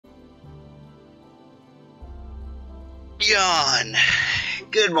Yawn.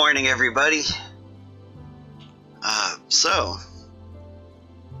 Good morning, everybody. So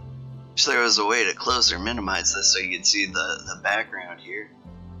wish there was a way to close or minimize this so you could see the background here.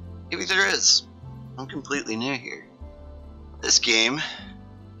 Maybe there is. I'm completely new here. This game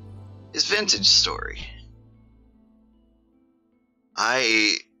is Vintage Story.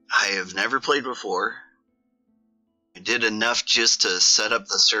 I have never played before. I did enough just to set up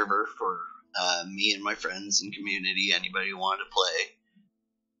the server for me and my friends and community, anybody who wanted to play.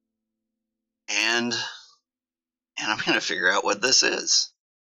 And I'm gonna figure out what this is.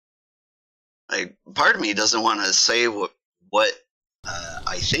 Like, part of me doesn't want to say what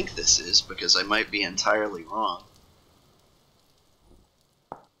I think this is, because I might be entirely wrong.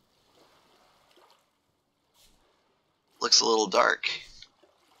 Looks a little dark.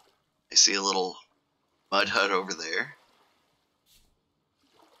 I see a little mud hut over there.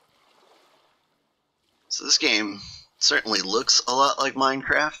 So this game certainly looks a lot like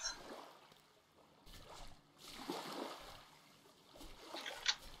Minecraft.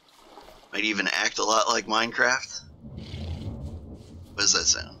 Might even act a lot like Minecraft. What does that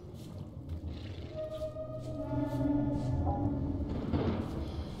sound?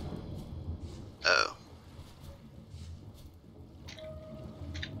 Oh.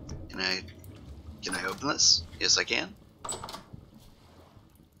 Can I open this? Yes, I can. Am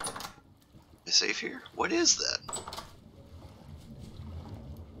I safe here? What is that?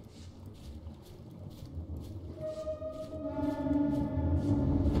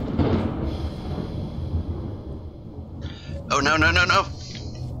 Oh, no, no, no, no!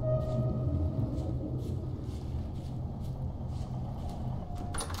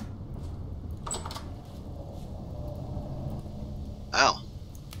 Oh.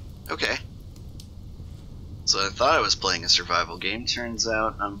 Okay. So I thought I was playing a survival game. Turns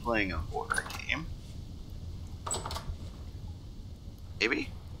out I'm playing a horror game. Maybe?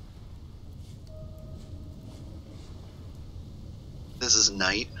 This is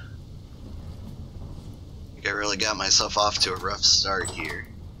night. I think I really got myself off to a rough start here.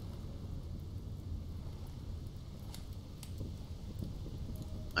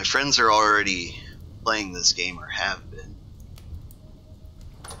 My friends are already playing this game, or have been.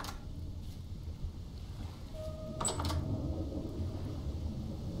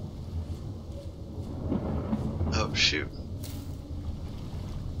 Oh, shoot.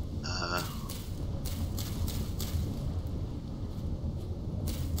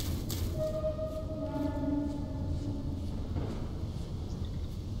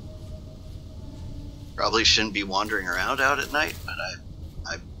 Probably shouldn't be wandering around out at night, but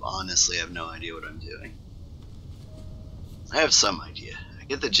I honestly have no idea what I'm doing. I have some idea. I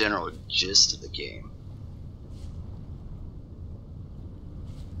get the general gist of the game.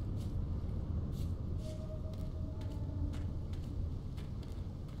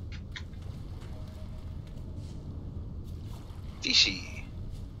 Fishy.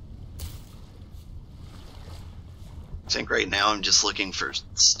 I think right now I'm just looking for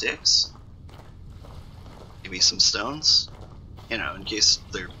sticks. Maybe some stones. You know, in case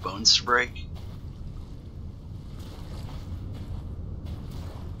there are bones to break.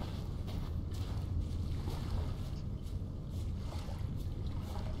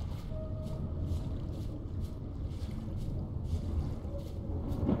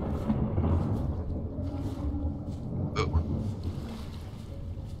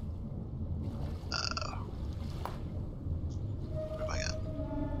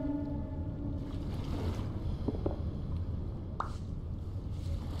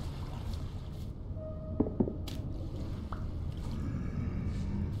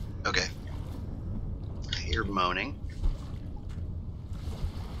 Okay. I hear moaning.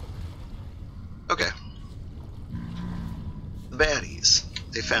 Okay. The baddies.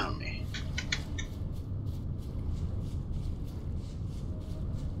 They found me.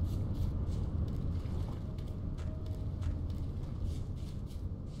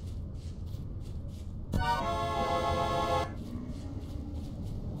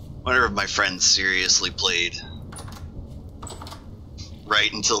 Wonder if my friends seriously played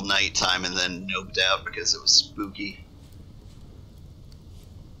right until nighttime and then noped out because it was spooky.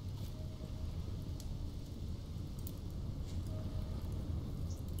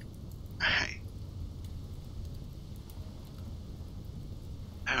 Alright.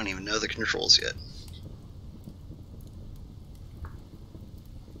 I don't even know the controls yet.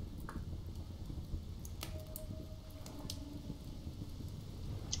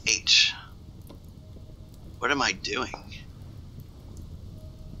 H. What am I doing?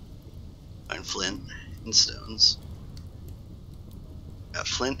 Find flint and stones. Got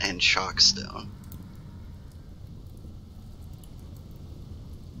flint and chalk stone.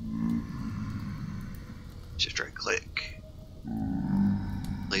 Click.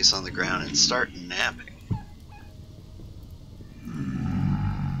 Place on the ground and start napping.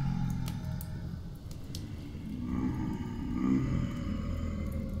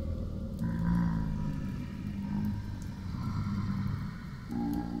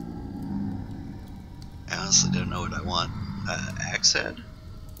 I honestly don't know what I want. Axe head?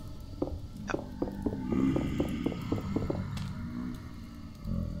 Yep.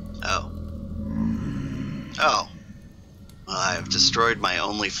 Oh. Oh. Well, I have destroyed my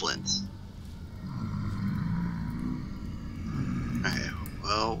only flint. Alright,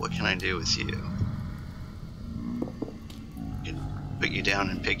 well, what can I do with you? I can put you down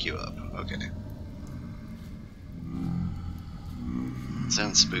and pick you up. Okay.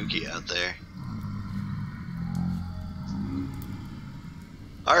 Sounds spooky out there.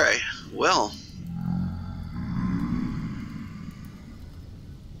 Alright, well.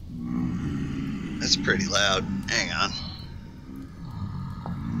 That's pretty loud. Hang on.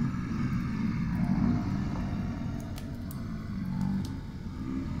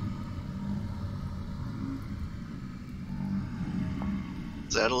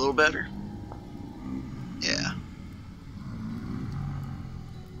 Is that a little better? Yeah.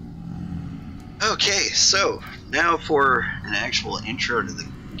 Okay, so now for an actual intro to the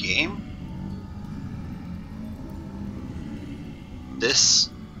game. This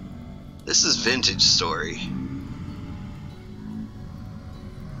is Vintage Story.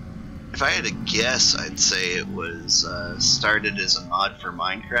 If I had to guess, I'd say it was started as a mod for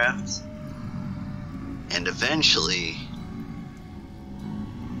Minecraft, and eventually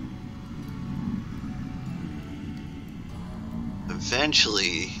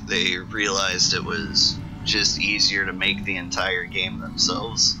they realized it was just easier to make the entire game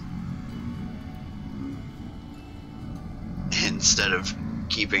themselves instead of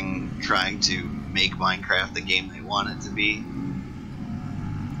trying to make Minecraft the game they want it to be.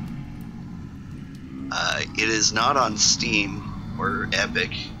 It is not on Steam or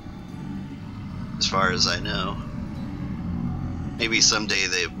Epic, as far as I know. Maybe someday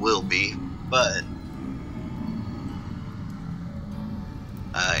they will be, but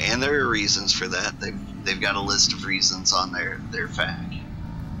and there are reasons for that. They've got a list of reasons on their FAQ.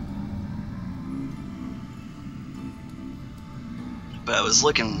 But I was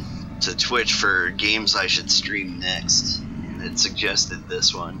looking to Twitch for games I should stream next, and it suggested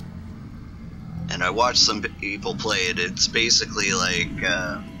this one. And I watched some people play it. It's basically like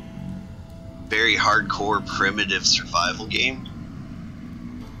a very hardcore primitive survival game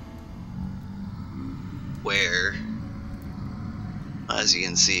where, as you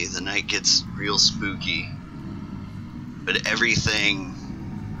can see, the night gets real spooky, but everything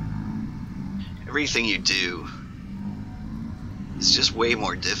you do is just way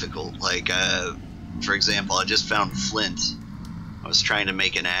more difficult. Like, for example, I just found flint. I was trying to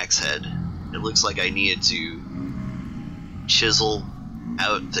make an axe head. It looks like I needed to chisel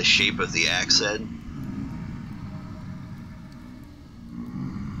out the shape of the axe head.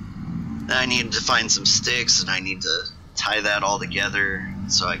 Then I needed to find some sticks, and I need to tie that all together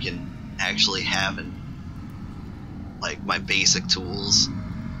so I can actually have it, like, my basic tools.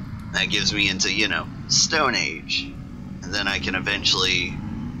 That gives me into, you know, Stone Age. And then I can eventually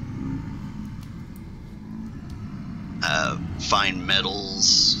find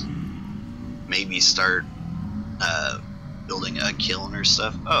metals, maybe start building a kiln or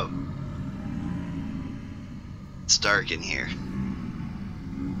stuff. Oh, it's dark in here.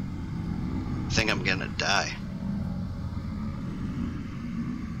 I think I'm gonna die.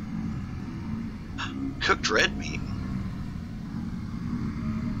 Cooked red meat.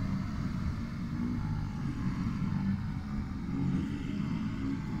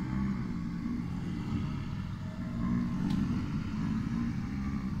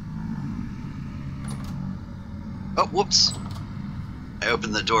 Oh, whoops. I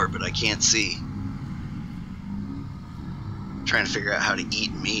opened the door, but I can't see. I'm trying to figure out how to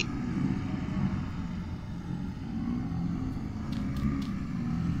eat meat.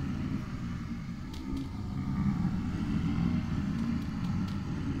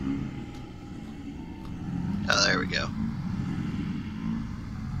 Oh, there we go.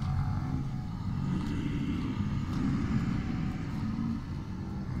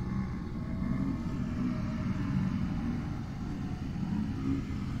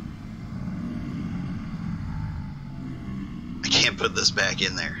 Put this back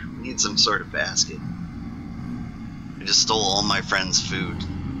in there. We need some sort of basket. I just stole all my friends' food.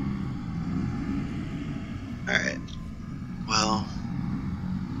 Alright. Well,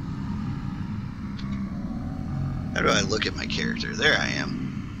 how do I look at my character? There I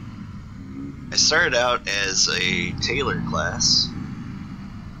am. I started out as a tailor class.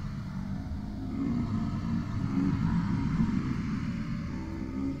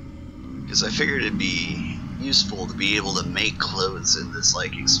 Because I figured it'd be useful to be able to make clothes in this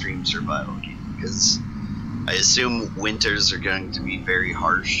like extreme survival game. Because I assume winters are going to be very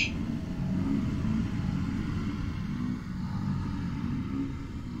harsh.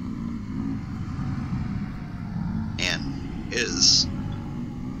 And it is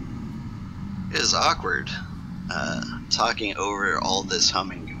awkward talking over all this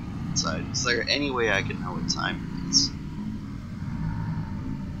humming going inside. Is there any way I can know what time it is?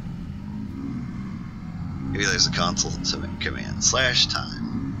 Maybe there's a console command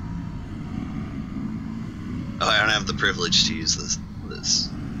 /time. Oh, I don't have the privilege to use this.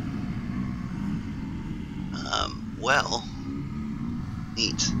 Well,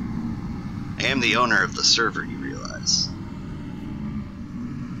 neat. I am the owner of the server, you realize.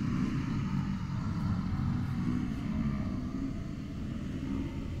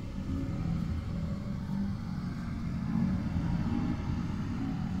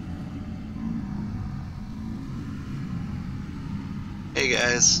 Hey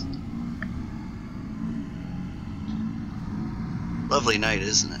guys. Lovely night,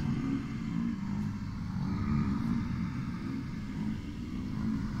 isn't it?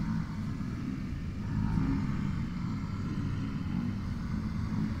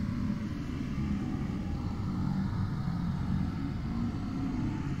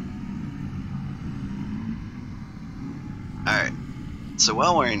 Alright, so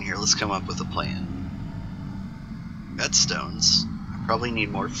while we're in here, let's come up with a plan. Got stones. I probably need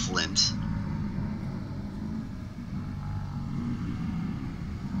more flint.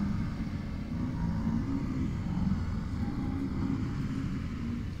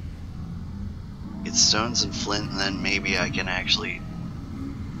 Get stones and flint, and then maybe I can actually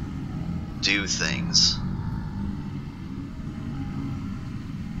do things.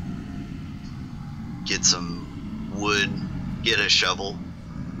 Get some wood, get a shovel.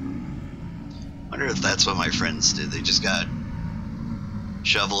 Wonder if that's what my friends did. They just got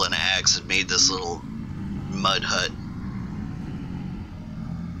shovel and axe and made this little mud hut.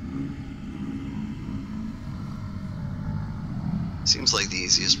 Seems like the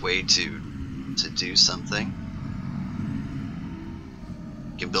easiest way to do something.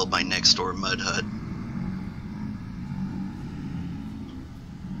 I can build my next door mud hut.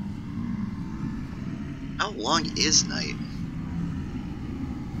 How long is night?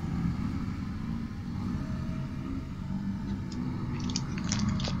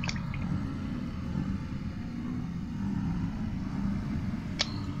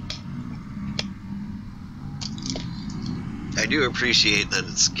 I do appreciate that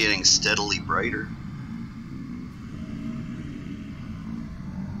it's getting steadily brighter.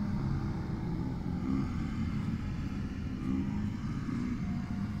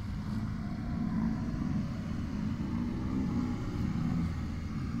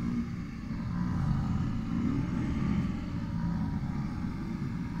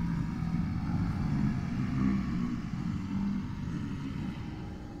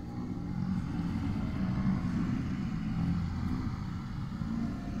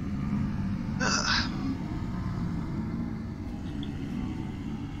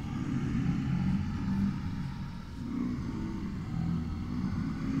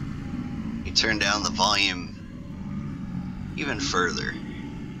 Turn down the volume even further.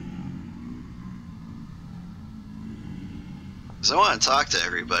 Because I want to talk to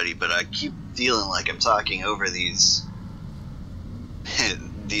everybody, but I keep feeling like I'm talking over these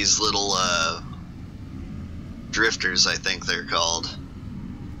these little drifters, I think they're called.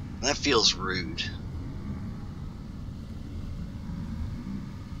 And that feels rude.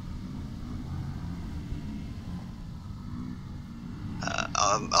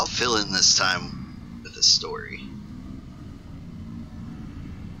 I'll fill in this time with a story.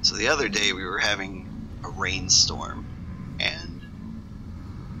 So the other day we were having a rainstorm and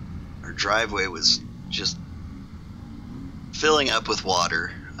our driveway was just filling up with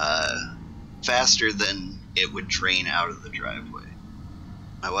water faster than it would drain out of the driveway.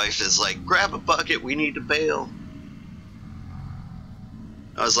 My wife is like, grab a bucket, we need to bail.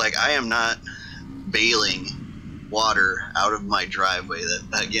 I was like, I am not bailing water out of my driveway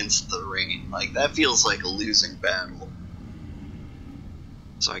against the rain. Like, that feels like a losing battle.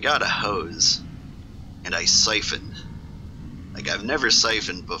 So I got a hose and I siphoned. Like, I've never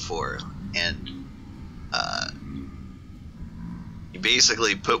siphoned before, and you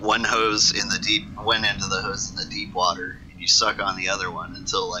basically put one end of the hose in the deep water, and you suck on the other one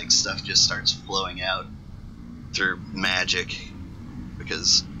until like stuff just starts flowing out through magic,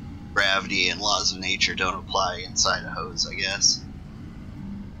 because gravity and laws of nature don't apply inside a hose, I guess.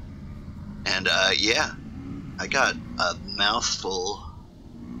 And yeah, I got a mouthful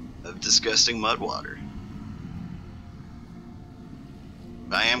of disgusting mud water.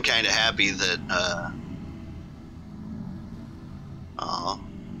 I am kind of happy that, oh,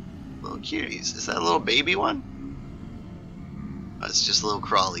 little cuties. Is that a little baby one? Oh, it's just a little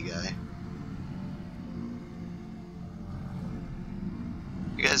crawly guy.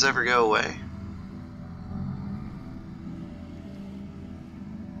 You guys ever go away?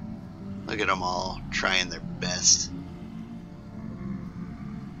 Look at them all trying their best.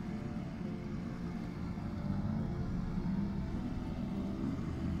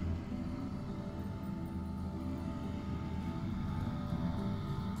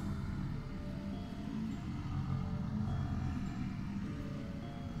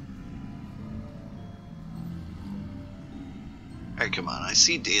 Alright, come on, I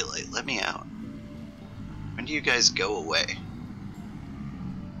see daylight. Let me out. When do you guys go away?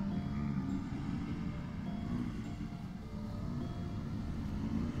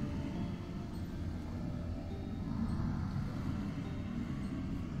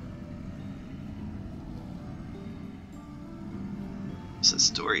 What's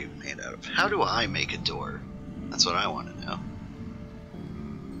this door even made out of? How do I make a door? That's what I want to know.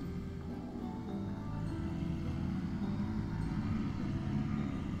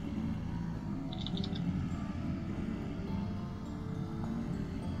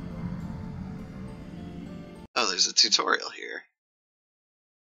 Oh, there's a tutorial here.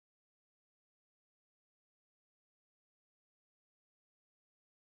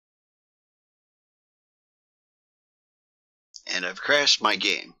 And I've crashed my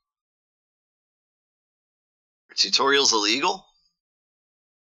game. Are tutorials illegal?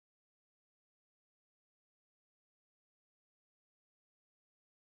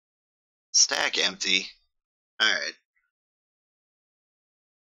 Stack empty. Alright.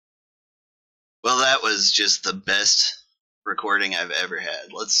 Well, that was just the best recording I've ever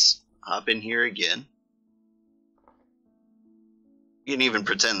had. Let's hop in here again. You can even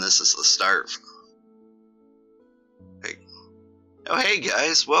pretend this is the start. Hey. Oh, hey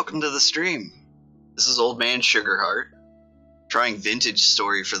guys, welcome to the stream. This is Old Man Sugarheart, trying Vintage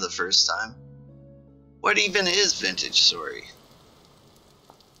Story for the first time. What even is Vintage Story?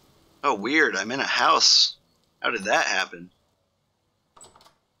 Oh, weird, I'm in a house. How did that happen?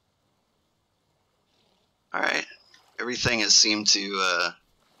 Alright, everything has seemed to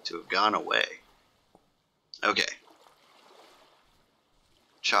have gone away. Okay.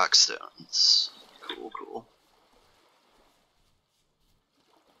 Chalk stones. Cool, cool.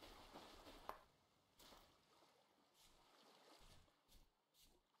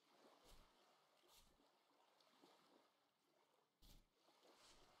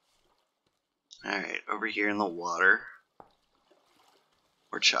 Alright, over here in the water.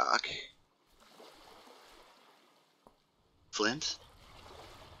 Or chalk. Flint.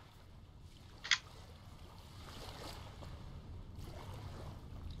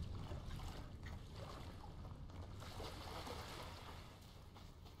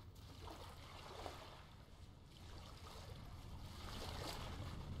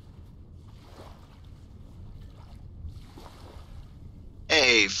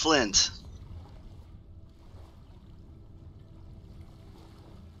 Hey, Flint.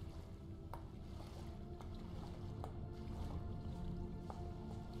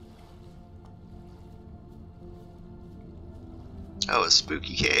 Oh, a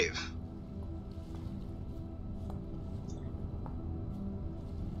spooky cave.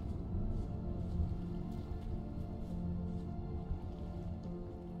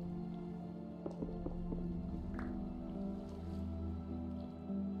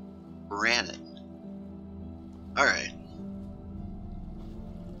 Granite. Alright.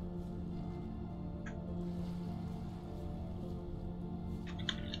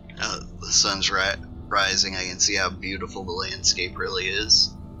 Now that the sun's rising, I can see how beautiful the landscape really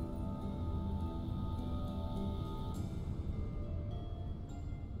is.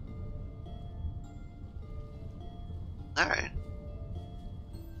 Alright.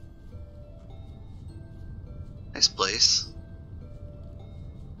 Nice place.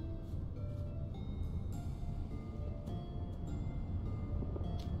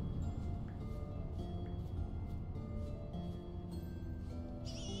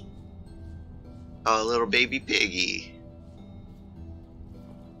 Oh, little baby piggy.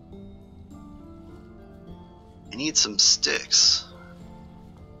 I need some sticks.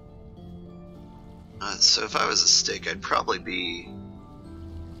 So if I was a stick, I'd probably be...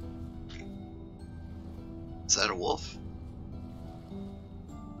 Is that a wolf?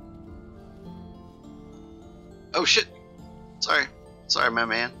 Oh shit! Sorry. Sorry, my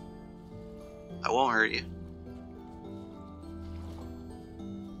man. I won't hurt you.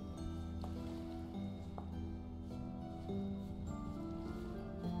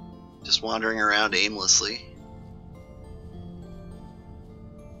 Just wandering around aimlessly.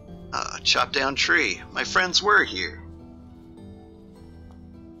 Chop down tree. My friends were here.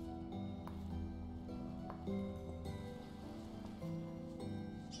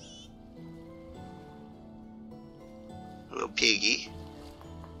 Little piggy.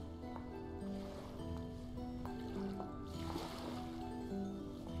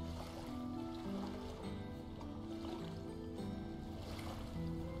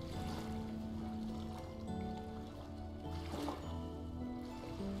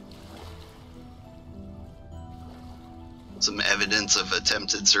 Some evidence of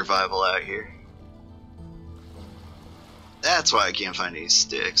attempted survival out here. That's why I can't find any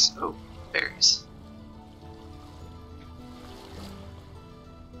sticks. Oh, berries.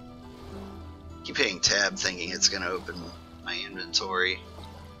 Keep hitting tab thinking it's gonna open my inventory.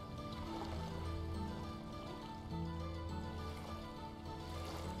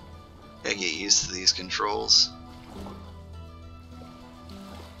 Gotta get used to these controls.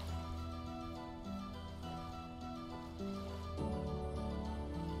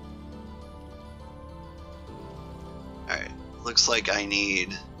 Alright, looks like I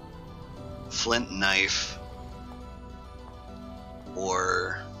need a flint knife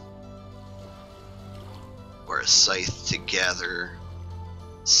or a scythe to gather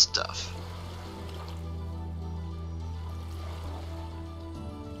stuff.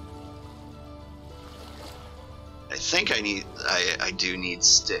 I think I do need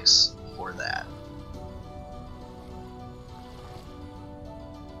sticks for that.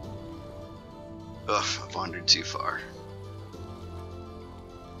 Ugh, I've wandered too far.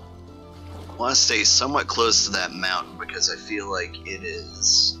 I want to stay somewhat close to that mountain because I feel like it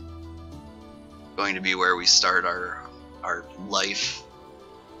is going to be where we start our life,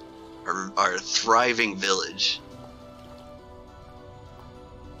 our thriving village.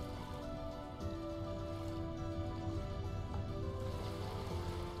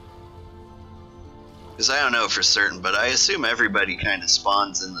 Because I don't know for certain, but I assume everybody kind of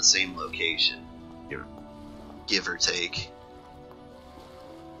spawns in the same location, give or take.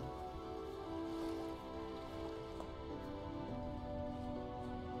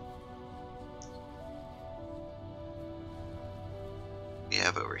 We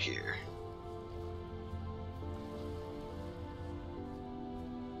have over here.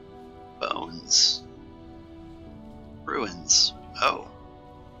 Bones. Ruins. Oh.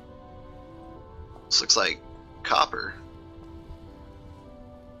 This looks like copper.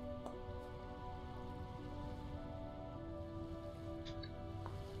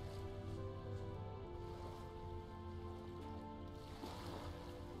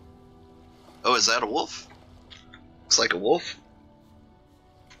 Oh, is that a wolf? Looks like a wolf.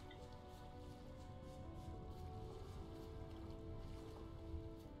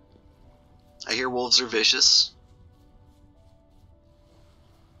 I hear wolves are vicious.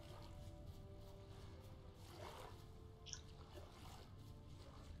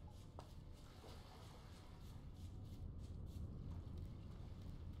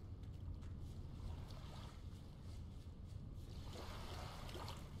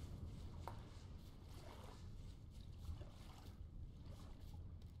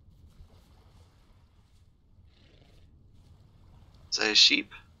 Is that a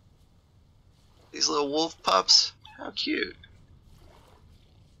sheep? These little wolf pups? How cute.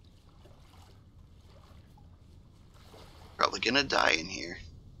 Probably gonna die in here.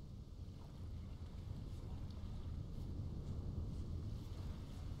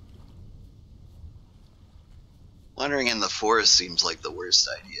 Wandering in the forest seems like the worst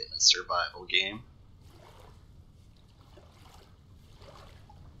idea in a survival game.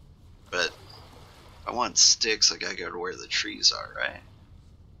 But if I want sticks, I gotta go to where the trees are, right?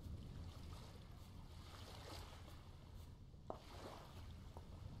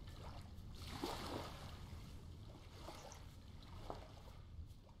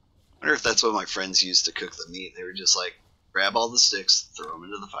 I wonder if that's what my friends used to cook the meat. They were just like, grab all the sticks, throw them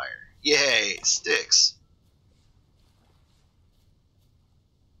into the fire. Yay, sticks!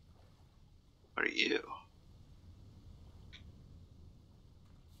 What are you?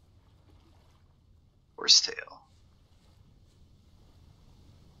 Horsetail.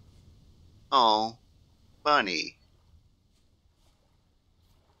 Oh, bunny.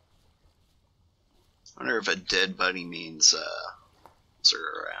 I wonder if a dead bunny means, are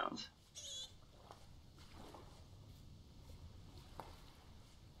around.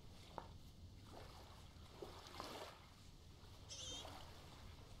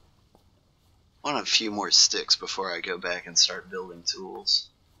 want a few more sticks before I go back and start building tools.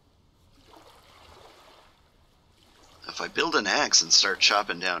 If I build an axe and start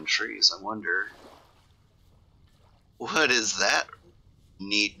chopping down trees, I wonder, what is that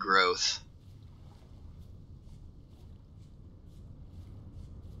neat growth?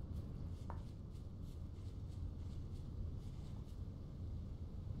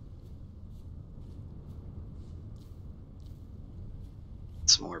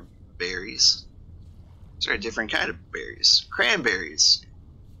 Some more berries. Is there a different kind of berries? Cranberries.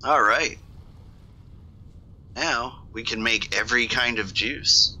 Alright. Now we can make every kind of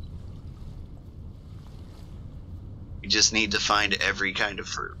juice. We just need to find every kind of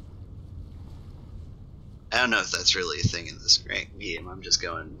fruit. I don't know if that's really a thing in this game. I'm just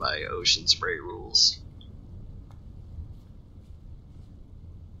going by ocean spray rules.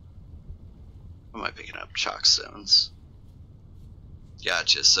 What am I picking up? Chalk stones.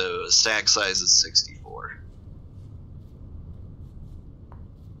 Gotcha, so stack size is 64.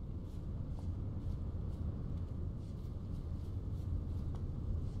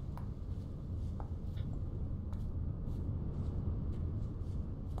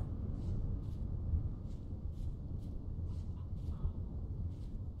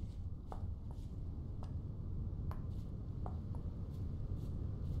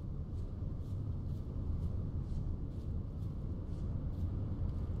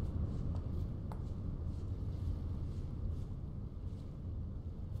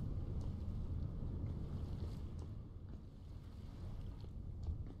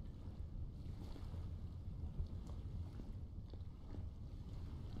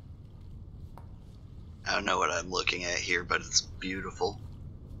 I don't know what I'm looking at here, but it's beautiful.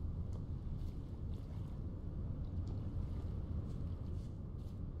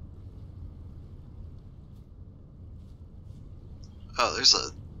 Oh, there's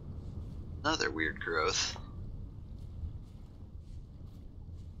another weird growth.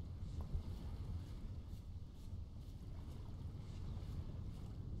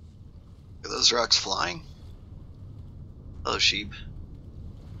 Are those rocks flying? Hello, sheep.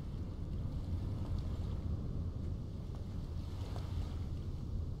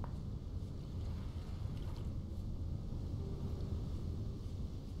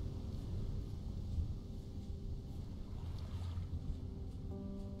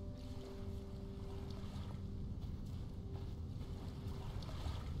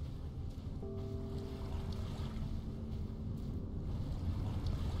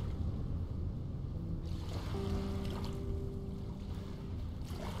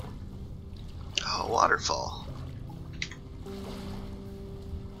 Waterfall.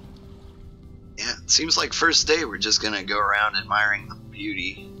 Yeah, it seems like first day we're just gonna go around admiring the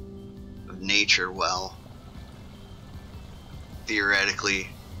beauty of nature while theoretically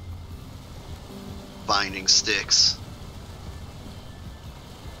finding sticks.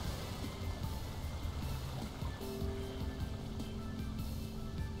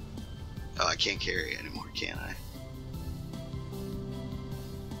 Oh, I can't carry it anymore, can I?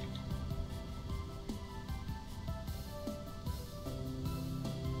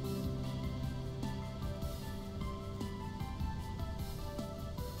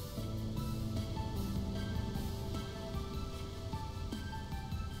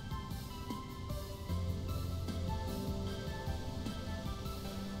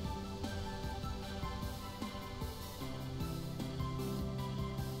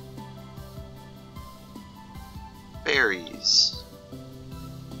 Berries.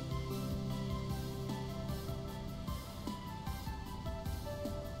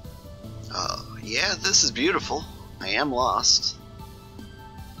 Oh, yeah, this is beautiful. I am lost.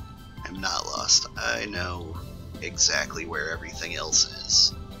 I'm not lost. I know exactly where everything else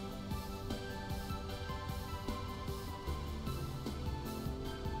is.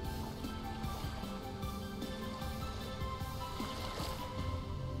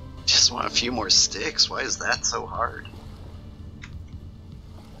 Just want a few more sticks. Why is that so hard?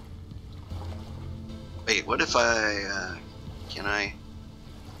 Wait, what if I, can I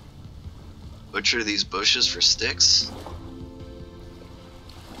butcher these bushes for sticks?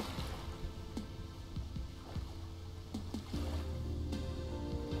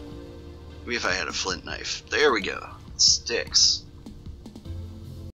 Maybe if I had a flint knife. There we go. Sticks.